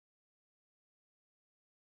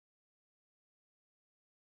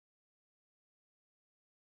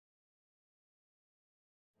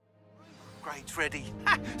upgrades ready.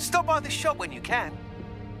 Stop by the shop when you can.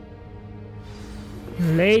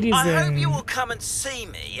 Ladies I and... hope you will come and see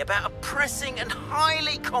me about a pressing and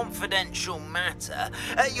highly confidential matter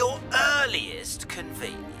at your earliest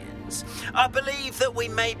convenience. I believe that we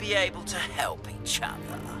may be able to help each other.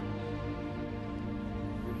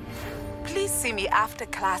 Please see me after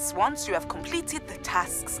class once you have completed the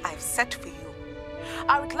tasks I've set for you.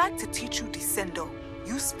 I would like to teach you Descendo,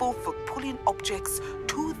 useful for pulling objects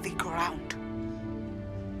to the ground.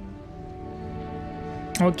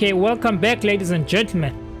 Okay, welcome back, ladies and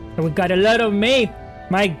gentlemen. We got a lot of mail.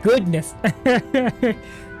 My goodness.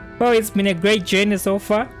 Well, it's been a great journey so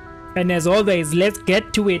far. And as always, let's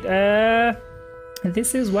get to it.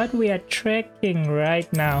 This is what we are tracking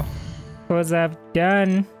right now. Because I've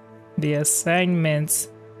done the assignments.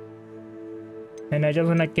 And I just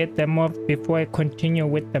want to get them off before I continue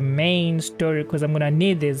with the main story. Because I'm going to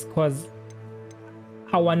need this. Because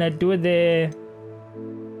I want to do the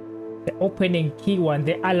opening key one,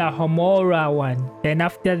 the Alhambra one. Then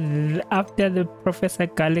after the Professor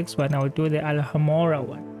Galix one, I'll do the Alhambra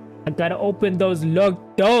one. I gotta open those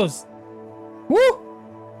locked doors. Woo!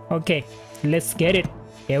 Okay, let's get it.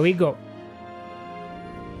 Here we go.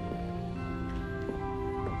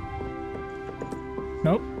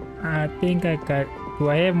 Nope. I think I got... Do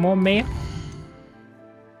I have more mail?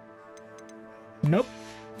 Nope.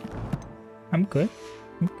 I'm good.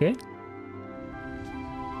 I'm good.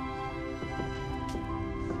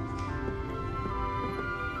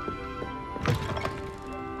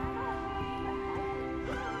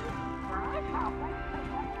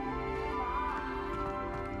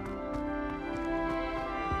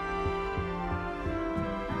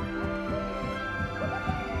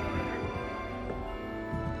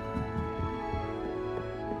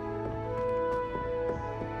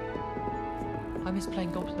 I miss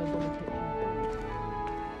playing gobstones on the kitchen.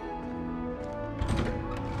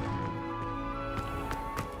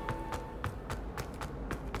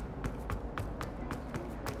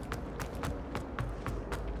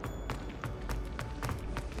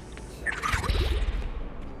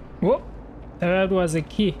 Whoa, that was a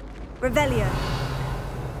key. Revelio.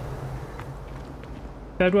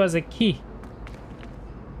 That was a key.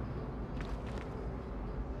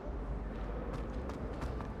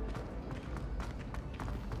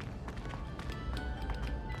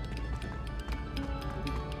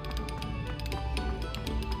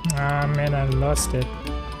 Ah man, I lost it.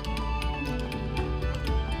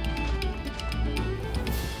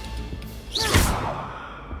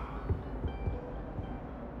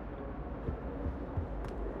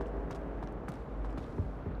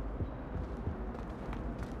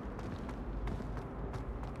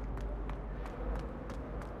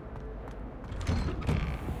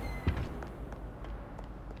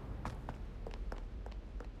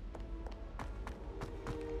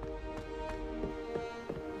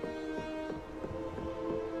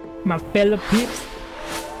 My fellow peeps.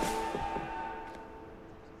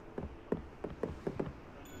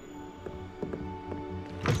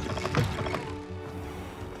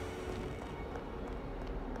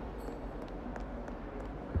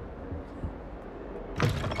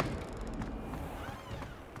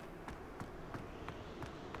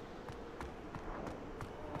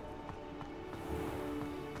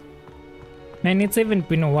 Man, it's even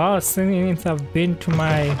been a while since I've been to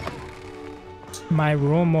my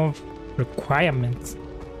room of requirements.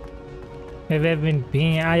 I haven't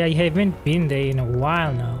been there in a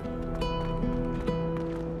while now.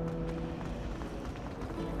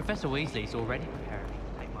 Professor Weasley's already preparing me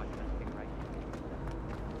to take my first big break.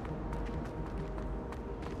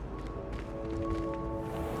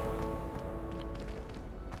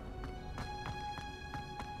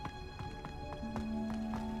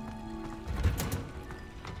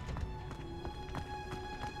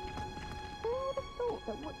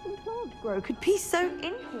 Grow could be so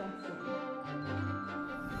interesting.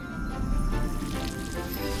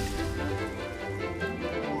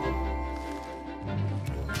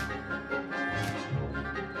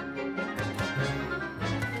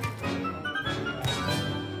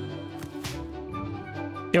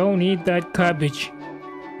 Don't eat that cabbage.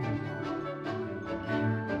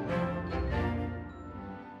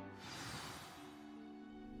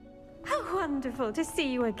 How wonderful to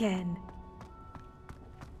see you again.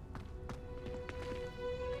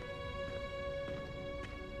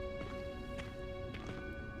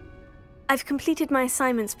 I've completed my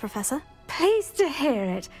assignments, Professor. Pleased to hear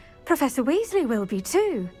it. Professor Weasley will be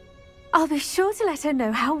too. I'll be sure to let her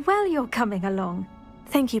know how well you're coming along.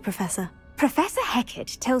 Thank you, Professor. Professor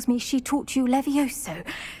Hecat tells me she taught you Levioso,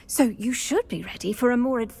 so you should be ready for a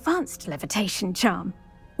more advanced levitation charm.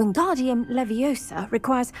 Wingardium Leviosa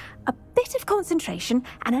requires a bit of concentration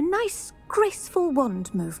and a nice, graceful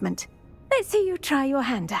wand movement. Let's see you try your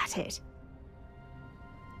hand at it.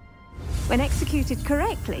 When executed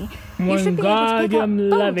correctly, you should be able to pick up Wingardium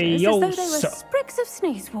boulders as though they were Leviosa. sprigs of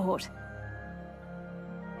sneezewort.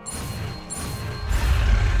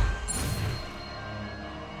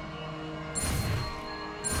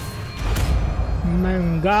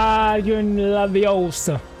 Wingardium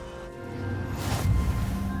Leviosa.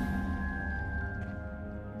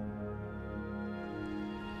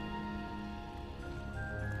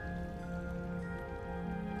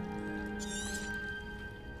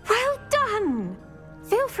 Well done!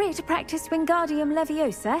 Feel free to practice Wingardium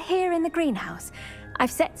Leviosa here in the greenhouse.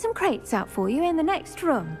 I've set some crates out for you in the next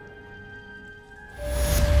room.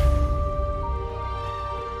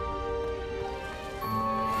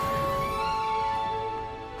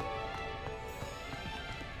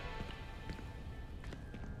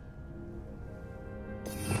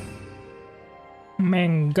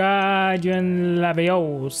 Wingardium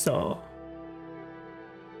Leviosa.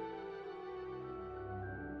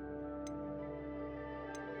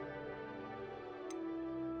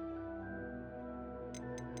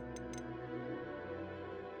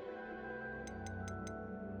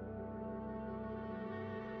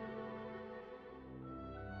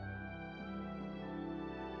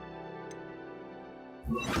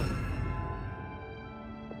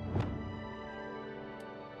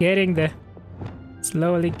 Getting there.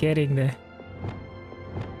 Slowly getting there.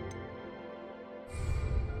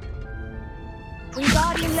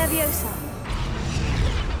 Wingardium Leviosa.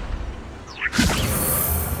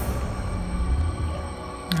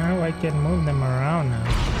 Now I can move them around now.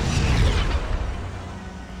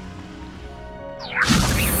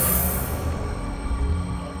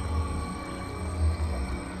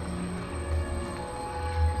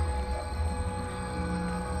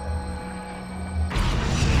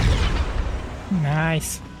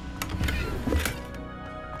 Nice.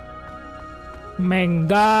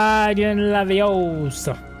 Wingardium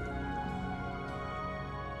Leviosa.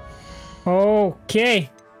 Okay.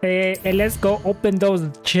 Let's go open those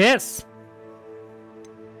chests.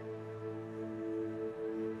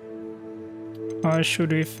 Or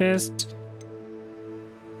should we first?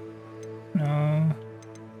 No.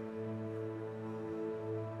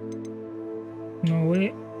 No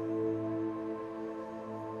way.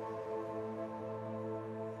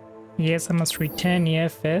 Yes, I must return here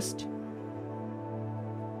first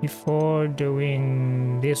before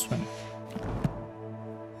doing this one.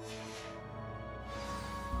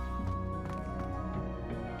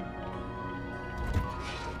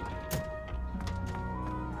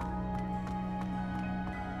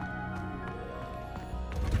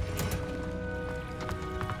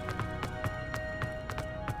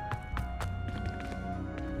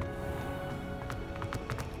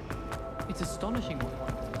 It's astonishing what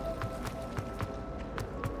one.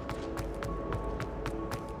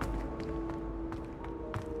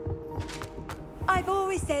 I've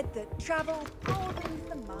always said that travel broadens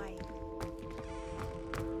the mind.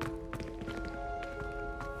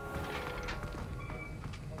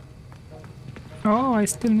 Oh, I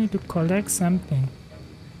still need to collect something.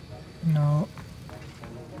 No.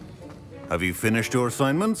 Have you finished your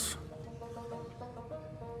assignments?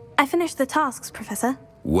 I finished the tasks, Professor.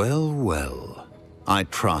 Well, well. I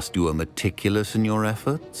trust you are meticulous in your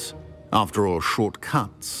efforts. After all,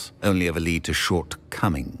 shortcuts only ever lead to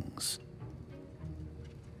shortcomings.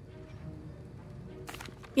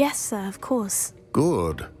 Yes, sir, of course.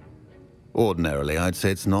 Good. Ordinarily, I'd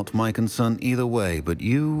say it's not my concern either way, but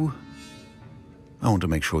you... I want to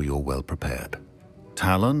make sure you're well prepared.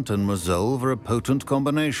 Talent and resolve are a potent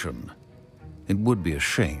combination. It would be a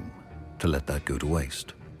shame to let that go to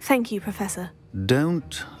waste. Thank you, Professor.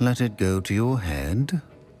 Don't let it go to your head.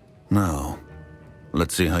 Now,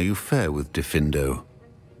 let's see how you fare with Diffindo.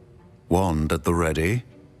 Wand at the ready.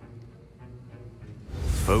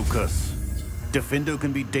 Focus. Diffindo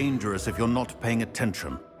can be dangerous if you're not paying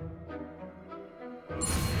attention.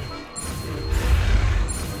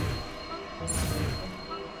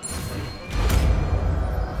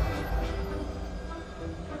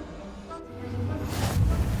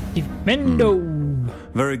 Diffindo.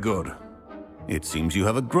 Very good. It seems you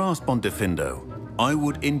have a grasp on Diffindo. I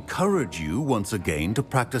would encourage you once again to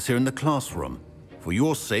practice here in the classroom, for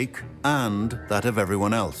your sake and that of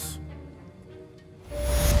everyone else.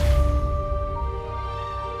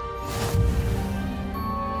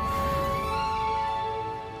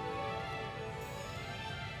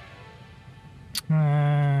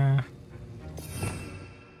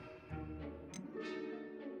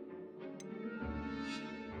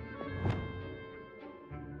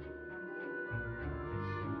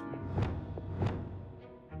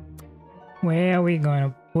 Where are we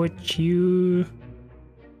gonna put you?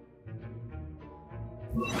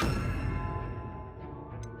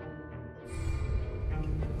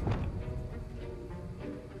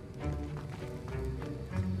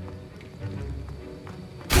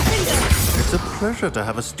 It's a pleasure to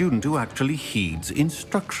have a student who actually heeds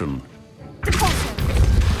instruction.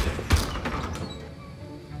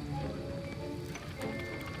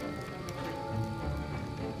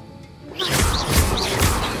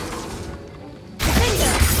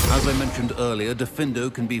 As I mentioned earlier,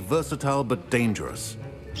 Defendo can be versatile but dangerous.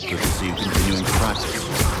 Good to see you continuing to practice.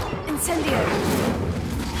 Incendio!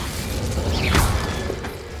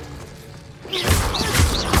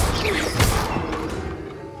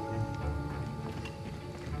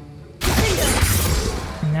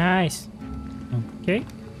 Nice. Okay.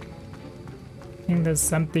 I think there's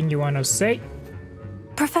something you want to say.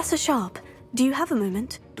 Professor Sharp, do you have a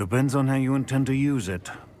moment? Depends on how you intend to use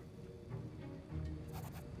it.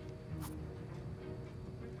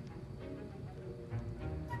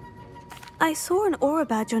 I saw an aura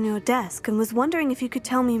badge on your desk and was wondering if you could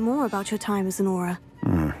tell me more about your time as an aura.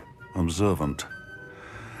 Observant.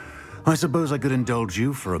 I suppose I could indulge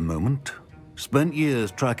you for a moment. Spent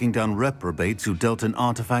years tracking down reprobates who dealt in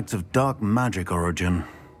artifacts of dark magic origin.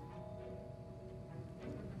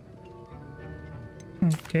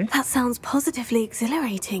 Okay. That sounds positively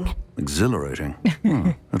exhilarating. Exhilarating?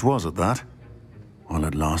 It was at that. While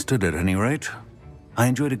it lasted, at any rate. I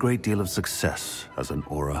enjoyed a great deal of success as an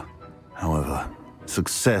aura. However,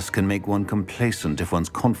 success can make one complacent if one's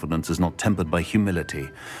confidence is not tempered by humility.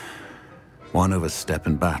 One overstep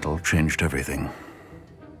in battle changed everything.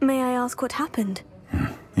 May I ask what happened?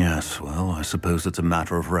 Yes, well, I suppose it's a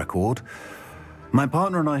matter of record. My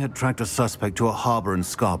partner and I had tracked a suspect to a harbor in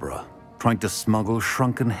Scarborough, trying to smuggle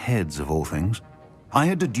shrunken heads of all things. I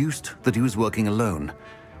had deduced that he was working alone.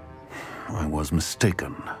 I was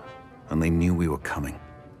mistaken, and they knew we were coming.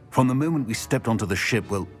 From the moment we stepped onto the ship,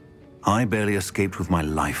 well, I barely escaped with my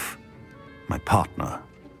life. My partner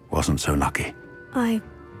wasn't so lucky. I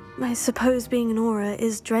suppose being an aura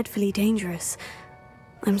is dreadfully dangerous.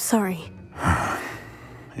 I'm sorry.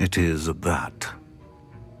 It is at that.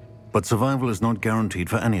 But survival is not guaranteed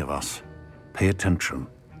for any of us. Pay attention.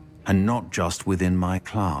 And not just within my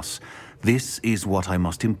class. This is what I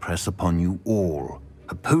must impress upon you all.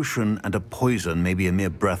 A potion and a poison may be a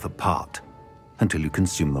mere breath apart, until you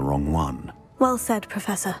consume the wrong one. Well said,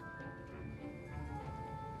 Professor.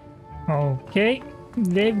 Okay.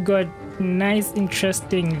 They've got nice,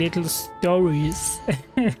 interesting little stories.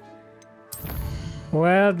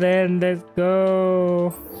 Well then, let's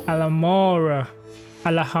go Alamora.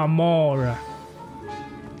 Alahamora.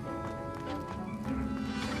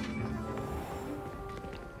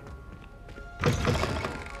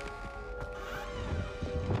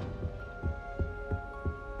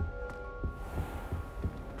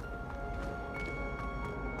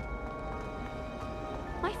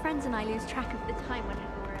 My friends and I lose track of the time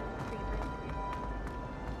whenever we're at the free room.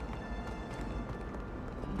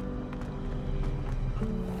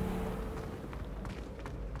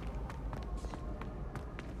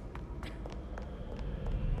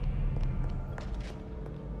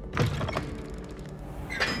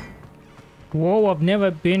 Whoa, I've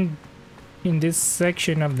never been in this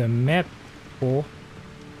section of the map before.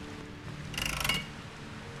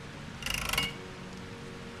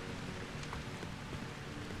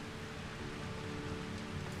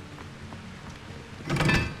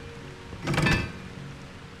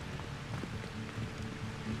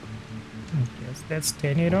 Let's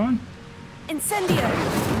turn it on. Incendio!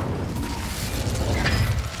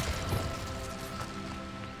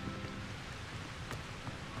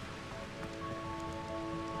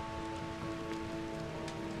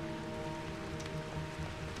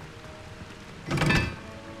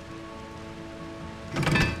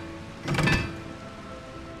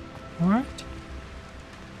 What?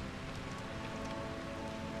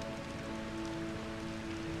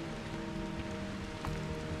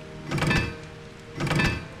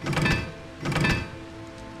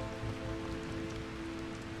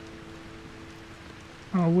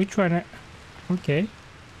 Oh, which one? Okay.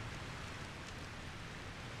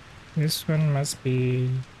 This one must be...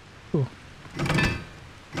 Oh.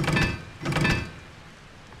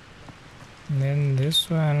 And then this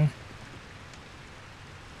one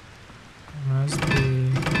must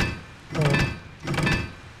be... Oh.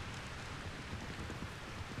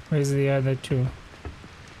 Where's the other two?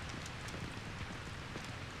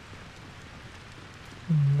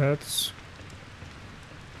 That's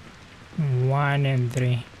 1 and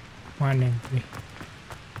 3. 1 and 3.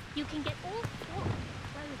 You can get all sorts of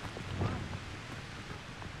clothes.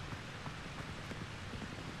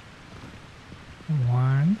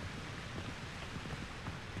 1.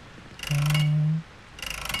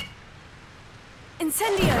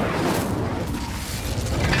 Incendio!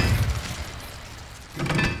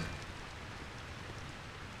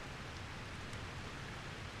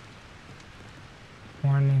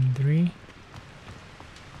 1 and 3.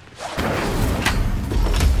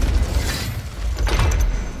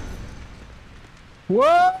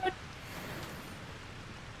 What?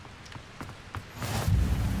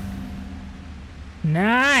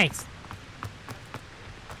 Nice.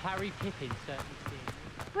 Harry Pippin certainly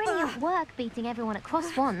did. Brilliant work beating everyone at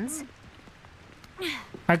cross wands.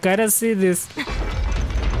 I gotta see this.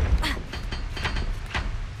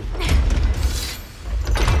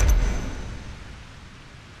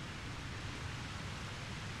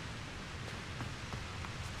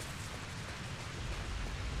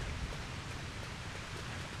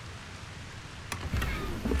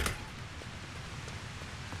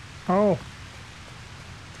 Oh.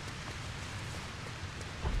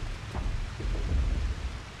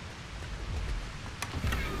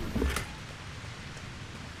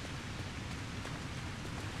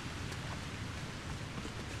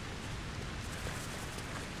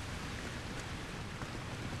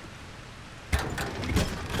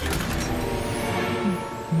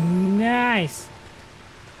 Nice.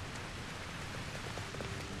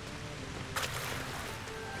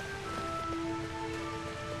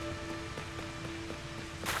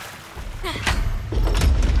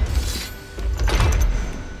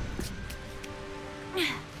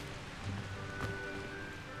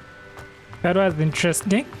 That was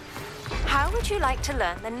interesting. How would you like to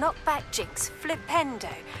learn the knockback jinx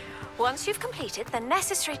flipendo? Once you've completed the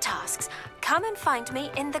necessary tasks, come and find me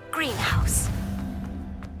in the greenhouse.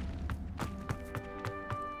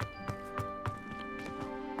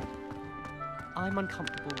 I'm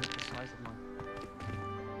uncomfortable with the size of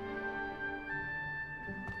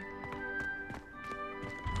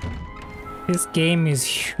mine. This game is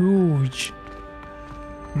huge.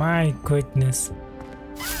 My goodness.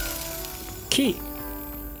 Key.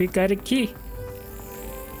 We got a key.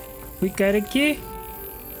 We got a key.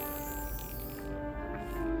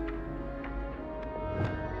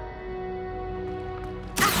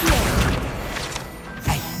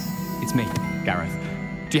 Hey, it's me, Gareth.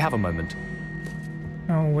 Do you have a moment?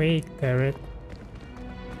 Oh wait, Garrett.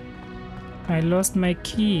 I lost my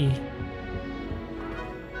key.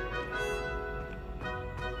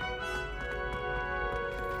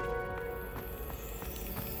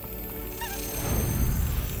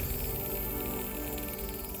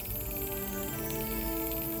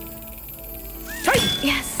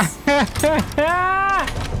 Yes.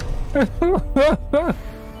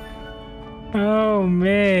 Oh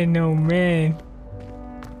man, oh man.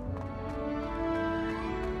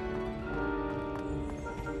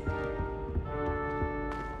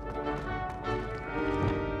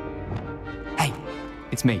 Hey,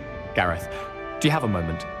 it's me, Gareth. Do you have a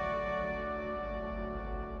moment?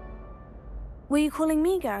 Were you calling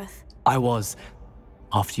me, Gareth? I was.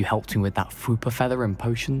 After you helped me with that Fupa feather and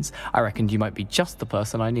potions, I reckoned you might be just the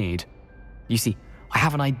person I need. You see, I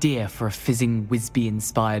have an idea for a fizzing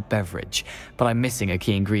Wisby-inspired beverage, but I'm missing a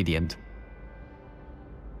key ingredient.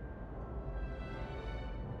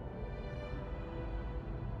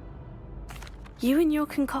 You and your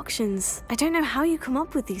concoctions. I don't know how you come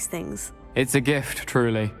up with these things. It's a gift,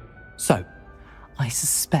 truly. So, I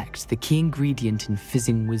suspect the key ingredient in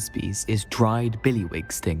fizzing Wisbies is dried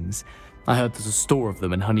billywig stings. I heard there's a store of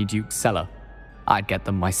them in Honeyduke's cellar. I'd get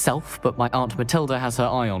them myself, but my Aunt Matilda has her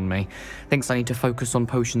eye on me. Thinks I need to focus on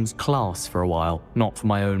potions class for a while, not for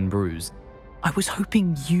my own brews. I was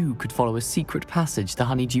hoping you could follow a secret passage to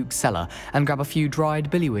Honeyduke's cellar and grab a few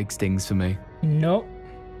dried billywig stings for me. No.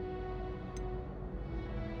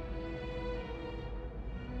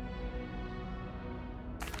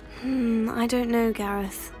 I don't know,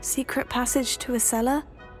 Gareth. Secret passage to a cellar?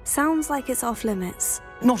 Sounds like it's off limits.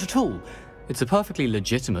 Not at all. It's a perfectly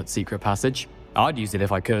legitimate secret passage. I'd use it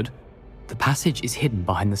if I could. The passage is hidden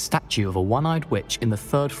behind the statue of a one-eyed witch in the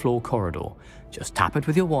 3rd floor corridor. Just tap it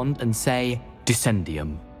with your wand and say,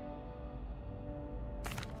 Descendium.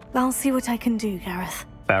 I'll see what I can do, Gareth.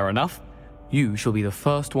 Fair enough. You shall be the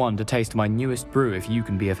first one to taste my newest brew if you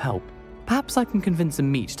can be of help. Perhaps I can convince a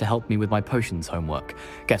meat to help me with my potions homework.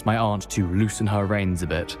 Get my aunt to loosen her reins a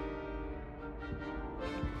bit.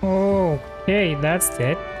 Okay, that's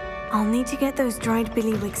it. I'll need to get those dried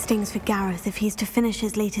billywig stings for Gareth if he's to finish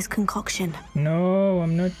his latest concoction. No,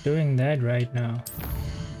 I'm not doing that right now.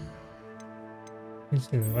 This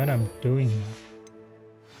is what I'm doing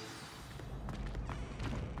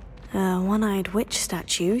now. A one-eyed witch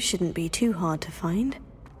statue shouldn't be too hard to find.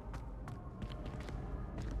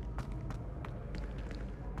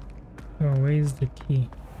 Oh, where is the key?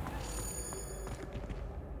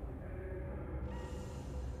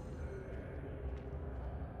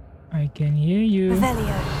 I can hear you.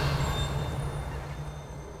 Revelio.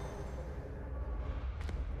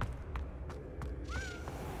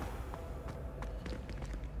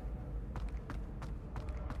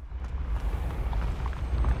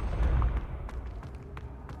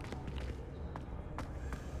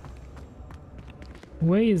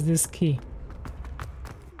 Where is this key?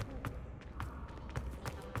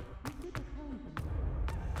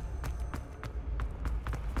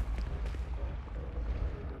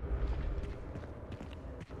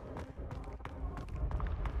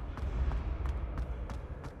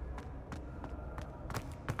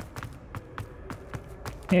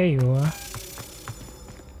 There you are.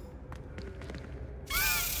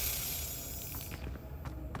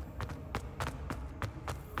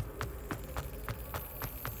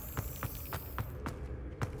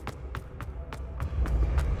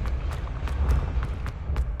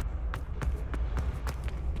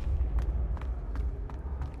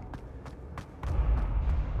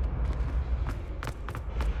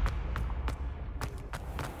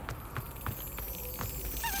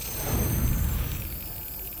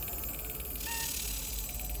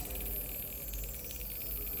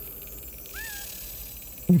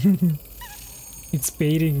 It's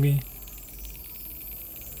baiting me.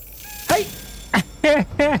 Hey!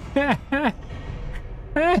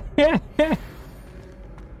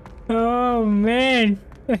 Oh man.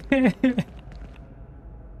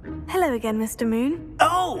 Hello again, Mr. Moon.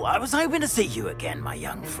 Oh, I was hoping to see you again, my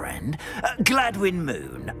young friend. Gladwin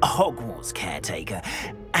Moon, Hogwarts caretaker,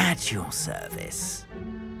 at your service.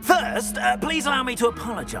 First, please allow me to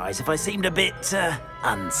apologise if I seemed a bit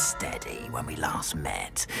unsteady when we last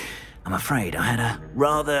met. I'm afraid I had a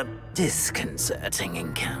rather disconcerting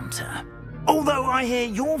encounter. Although I hear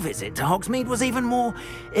your visit to Hogsmeade was even more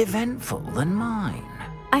eventful than mine.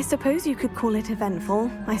 I suppose you could call it eventful.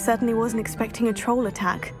 I certainly wasn't expecting a troll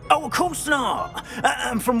attack. Oh, of course not.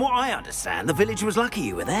 And from what I understand, the village was lucky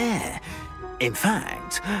you were there. In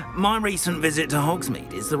fact, my recent visit to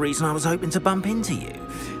Hogsmeade is the reason I was hoping to bump into you.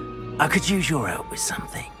 I could use your help with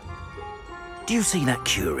something. Do you see that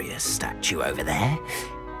curious statue over there?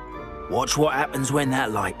 Watch what happens when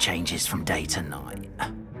that light changes from day to night.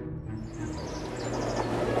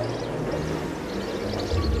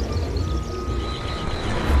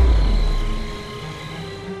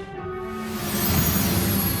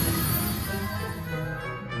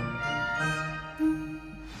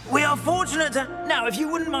 We are fortunate to... Now, if you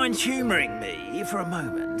wouldn't mind humouring me for a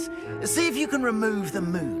moment, see if you can remove the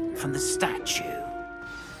moon from the statue.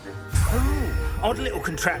 Oh, odd little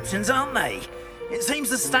contraptions, aren't they? It seems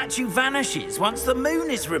the statue vanishes once the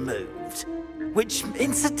moon is removed, which,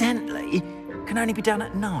 incidentally, can only be done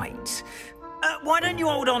at night. Why don't you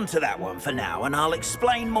hold on to that one for now, and I'll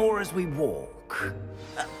explain more as we walk.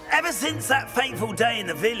 Ever since that fateful day in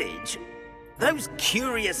the village, those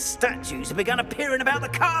curious statues have begun appearing about the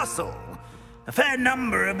castle. A fair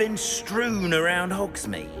number have been strewn around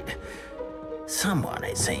Hogsmeade. Someone,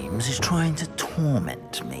 it seems, is trying to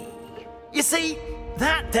torment me. You see,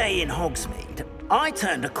 that day in Hogsmeade, I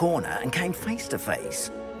turned a corner and came face to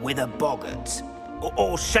face with a boggart,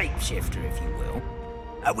 or shapeshifter, if you will,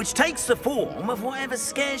 which takes the form of whatever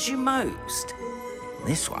scares you most.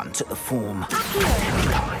 This one took the form of a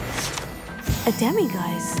demiguise. A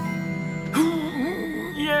demiguise?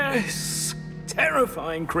 Yes!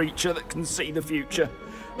 Terrifying creature that can see the future.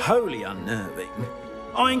 Wholly unnerving.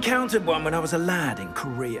 I encountered one when I was a lad in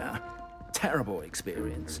Korea. Terrible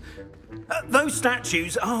experience. Those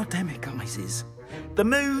statues are demiguises. The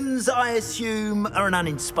moons, I assume, are an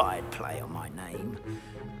uninspired play on my name.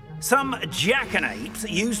 Some jackanapes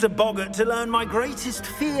used a boggart to learn my greatest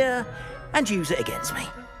fear and use it against me.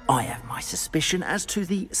 I have my suspicion as to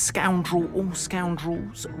the scoundrel or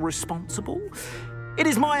scoundrels responsible. It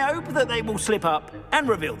is my hope that they will slip up and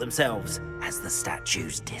reveal themselves as the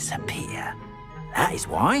statues disappear. That is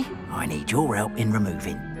why I need your help in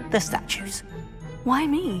removing the statues. Why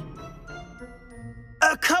me?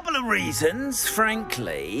 A couple of reasons,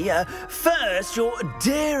 frankly. First, your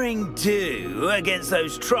daring do against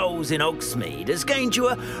those trolls in Hogsmeade has gained you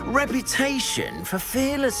a reputation for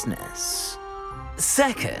fearlessness.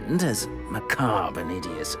 Second, as macabre and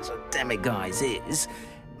hideous as a demiguise is,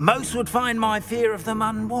 most would find my fear of them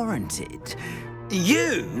unwarranted.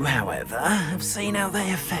 You, however, have seen how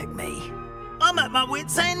they affect me. I'm at my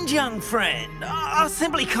wit's end, young friend. I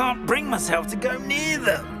simply can't bring myself to go near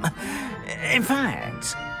them. In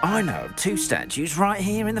fact, I know of two statues right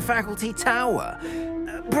here in the faculty tower.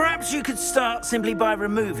 Perhaps you could start simply by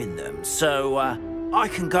removing them, so I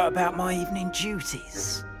can go about my evening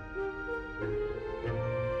duties.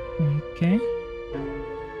 Okay.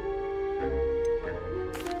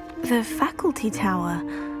 The faculty tower.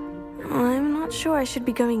 I'm not sure I should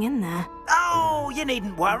be going in there. Oh, you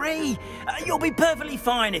needn't worry. You'll be perfectly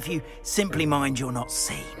fine if you simply mind you're not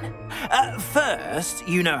seen. First,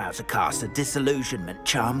 you know how to cast a disillusionment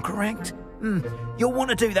charm, correct? You'll want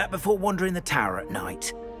to do that before wandering the tower at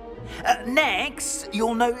night. Next,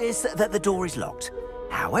 you'll notice that the door is locked.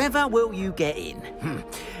 However will you get in?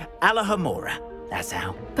 Alahomora, that's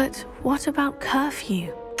how. But what about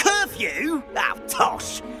curfew? Curfew? Oh,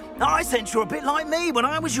 tosh. I sense you're a bit like me when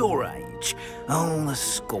I was your age. Oh, the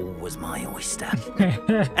school was my oyster.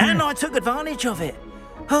 And I took advantage of it.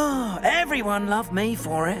 Oh, everyone loved me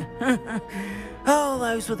for it. Oh,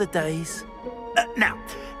 those were the days. Now,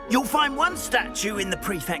 you'll find one statue in the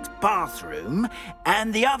prefect's bathroom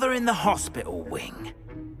and the other in the hospital wing.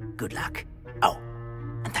 Good luck. Oh,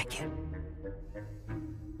 and thank you.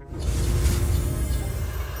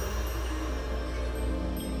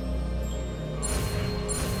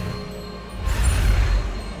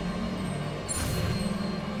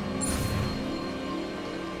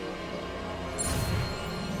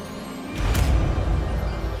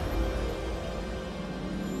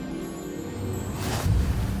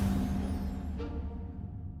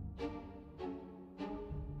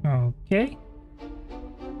 Okay.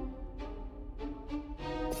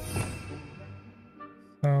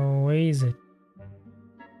 So where is it?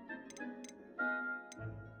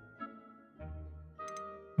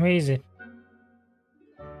 Where is it?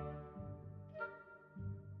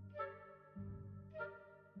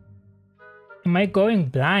 Am I going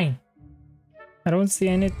blind? I don't see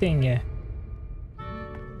anything yet.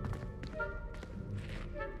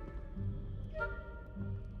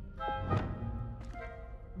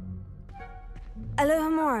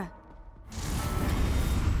 Alohomora.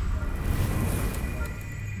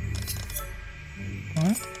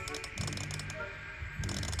 What?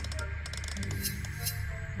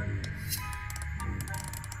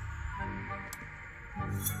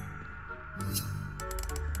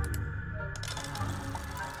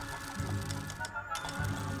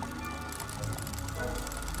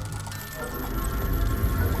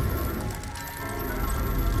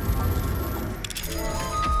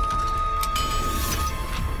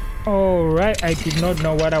 Oh, right, I did not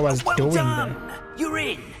know what I was doing there. You're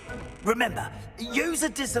in. Remember, use a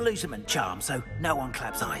disillusionment charm so no one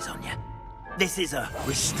claps eyes on you. This is a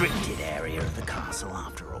restricted area of the castle,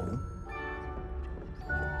 after all.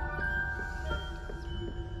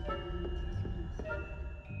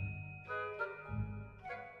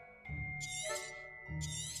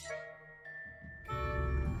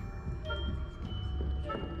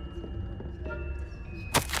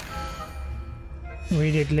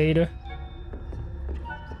 Read it later.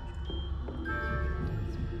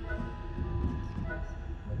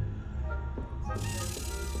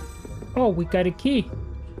 Oh, we got a key.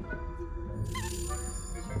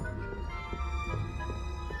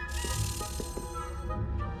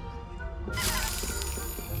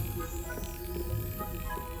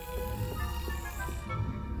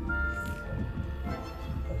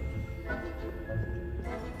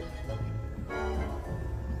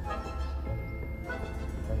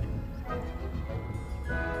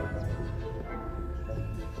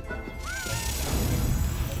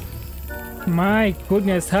 My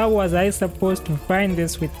goodness, how was I supposed to find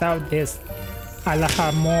this without this?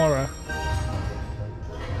 Alahomora.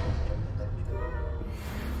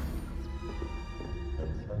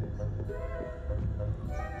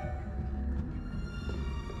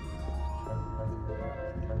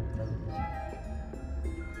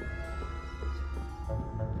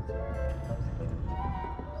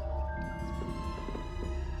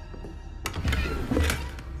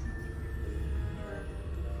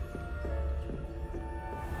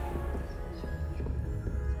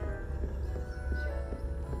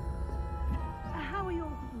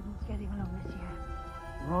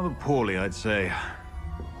 Rather poorly, I'd say.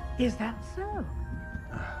 Is that so?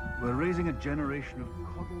 We're raising a generation of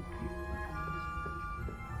coddled people.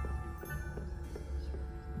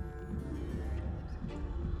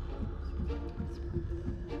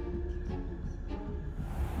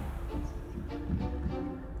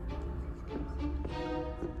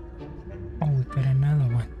 Oh, we got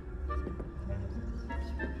another one.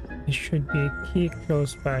 There should be a key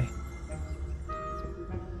close by.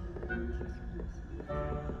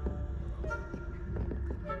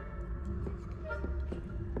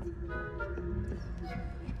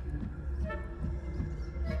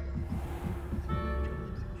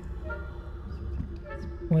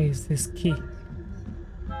 Where is this key?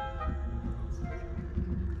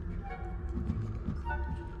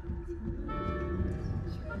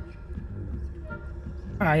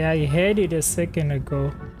 I heard it a second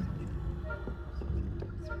ago.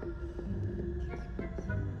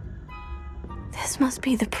 This must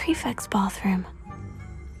be the prefect's bathroom.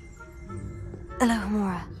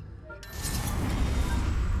 Alohomora.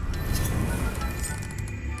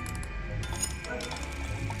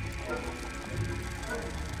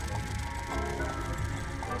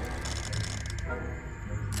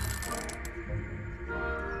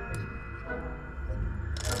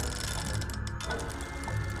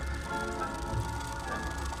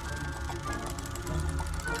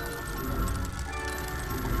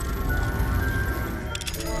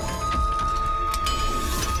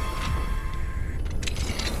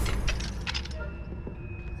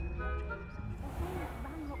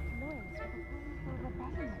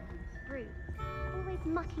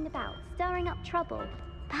 Mucking about, stirring up trouble.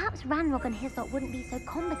 Perhaps Ranrock and his lot wouldn't be so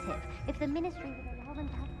combative if the Ministry would allow them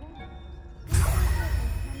to have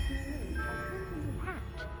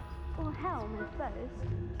war. Or Helm, I suppose.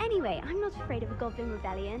 Anyway, I'm not afraid of a Goblin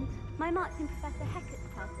Rebellion. My marks in Professor Hector's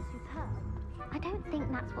class are superb. I don't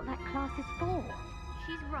think that's what that class is for.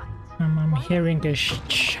 She's right. I'm hearing a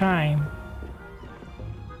chime.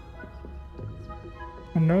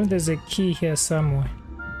 I know there's a key here somewhere.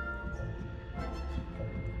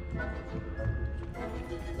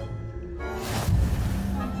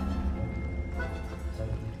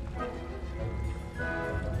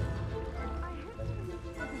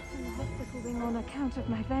 Of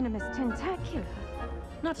my venomous tentacula.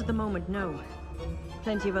 Not at the moment, no.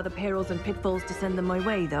 Plenty of other perils and pitfalls to send them my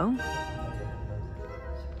way, though.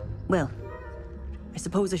 Well, I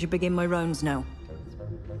suppose I should begin my rounds now.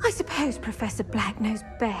 I suppose Professor Black knows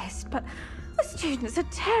best, but the students are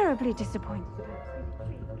terribly disappointed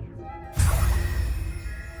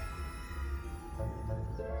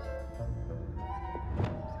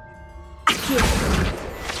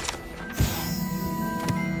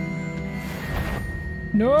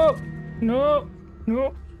No, no,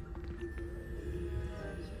 no.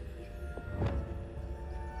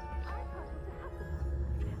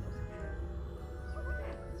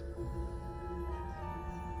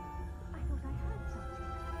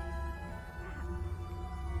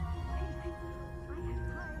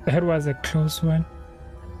 That was a close one.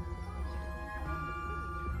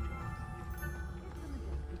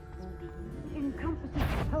 Encompasses the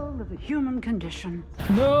whole of the human condition.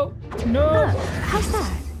 No, no. How's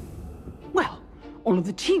that? Well, all of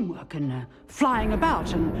the teamwork and flying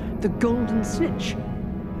about and the golden snitch.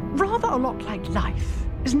 Rather a lot like life,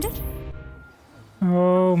 isn't it?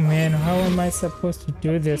 Oh man, how am I supposed to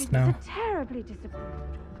do this now? terribly disappointed.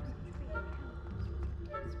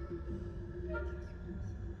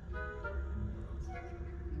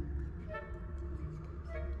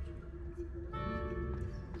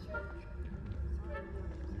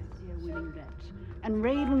 Winning bet. And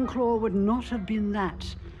Ravenclaw would not have been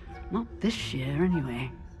that. Not this year,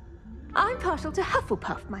 anyway. I'm partial to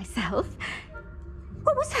Hufflepuff myself.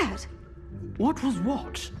 What was that? What was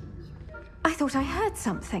what? I thought I heard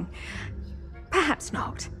something. Perhaps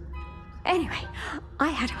not. Anyway, I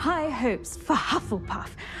had high hopes for Hufflepuff.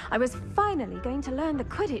 I was finally going to learn the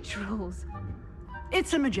Quidditch rules.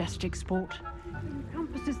 It's a majestic sport. It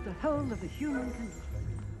encompasses the whole of the human condition.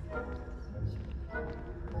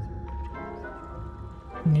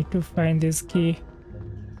 Need to find this key.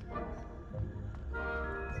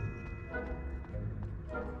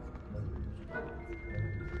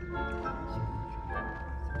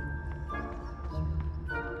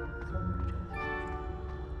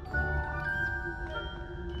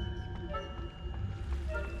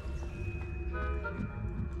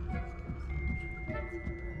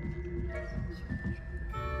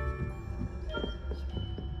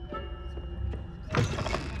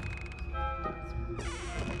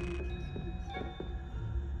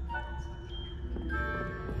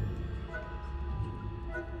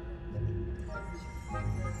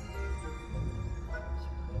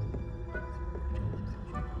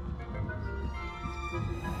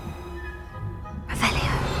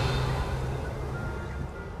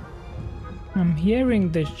 I'm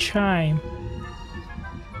hearing the chime,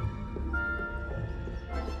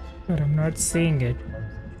 but I'm not seeing it.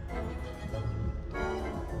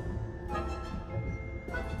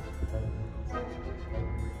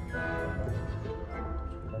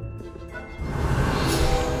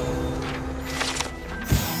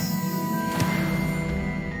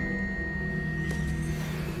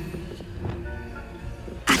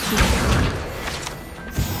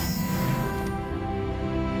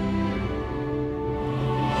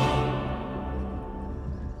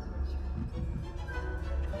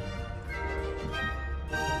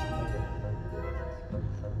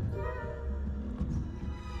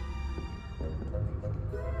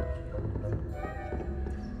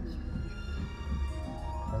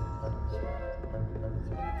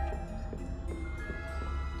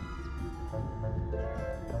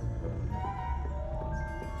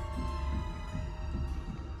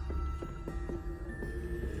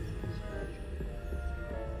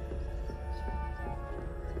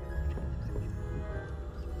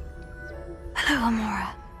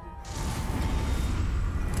 Amora.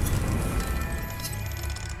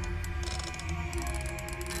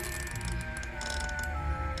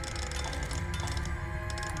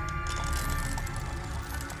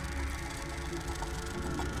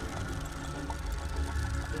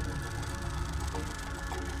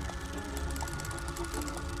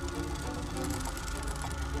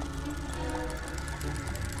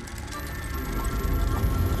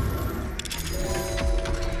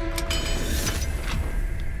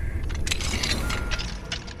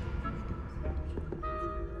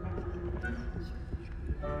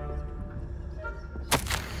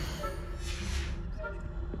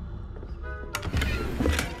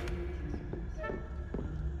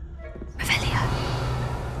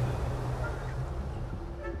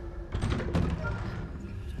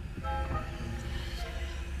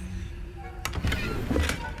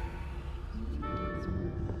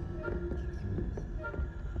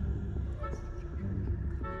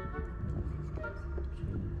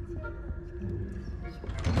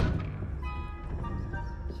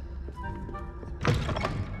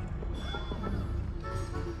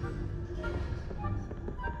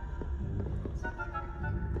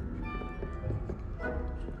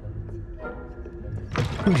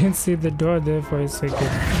 You can see the door there for a second.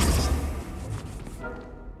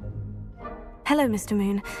 Hello, Mr.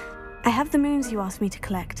 Moon. I have the moons you asked me to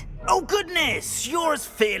collect. Oh goodness, you're as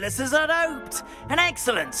fearless as I'd hoped. An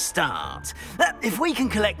excellent start. If we can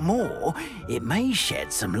collect more, it may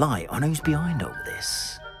shed some light on who's behind all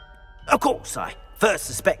this. Of course, I first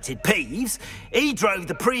suspected Peeves. He drove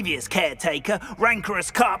the previous caretaker,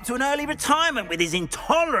 Rancorous Carp, to an early retirement with his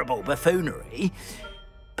intolerable buffoonery.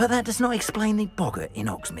 But that does not explain the boggart in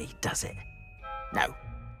Hogsmeade, does it? No.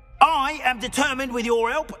 I am determined, with your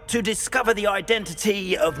help, to discover the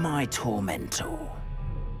identity of my tormentor.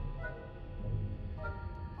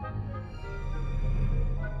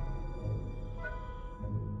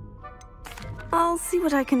 I'll see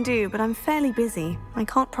what I can do, but I'm fairly busy. I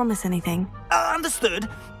can't promise anything. Understood,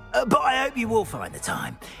 but I hope you will find the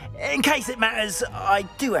time. In case it matters, I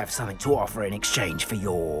do have something to offer in exchange for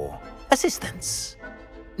your assistance.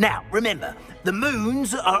 Now, remember, the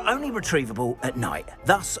moons are only retrievable at night.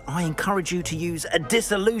 Thus, I encourage you to use a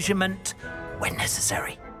disillusionment when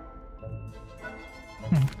necessary.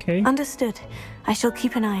 Okay. Understood. I shall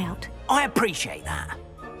keep an eye out. I appreciate that.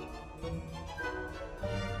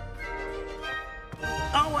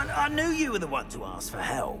 Oh, and I knew you were the one to ask for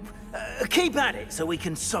help. Keep at it so we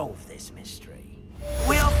can solve this mystery.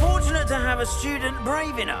 We are fortunate to have a student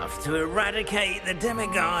brave enough to eradicate the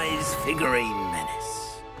Demiguise figurine menace.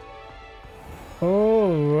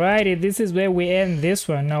 Alrighty, this is where we end this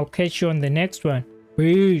one. I'll catch you on the next one.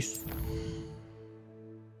 Peace.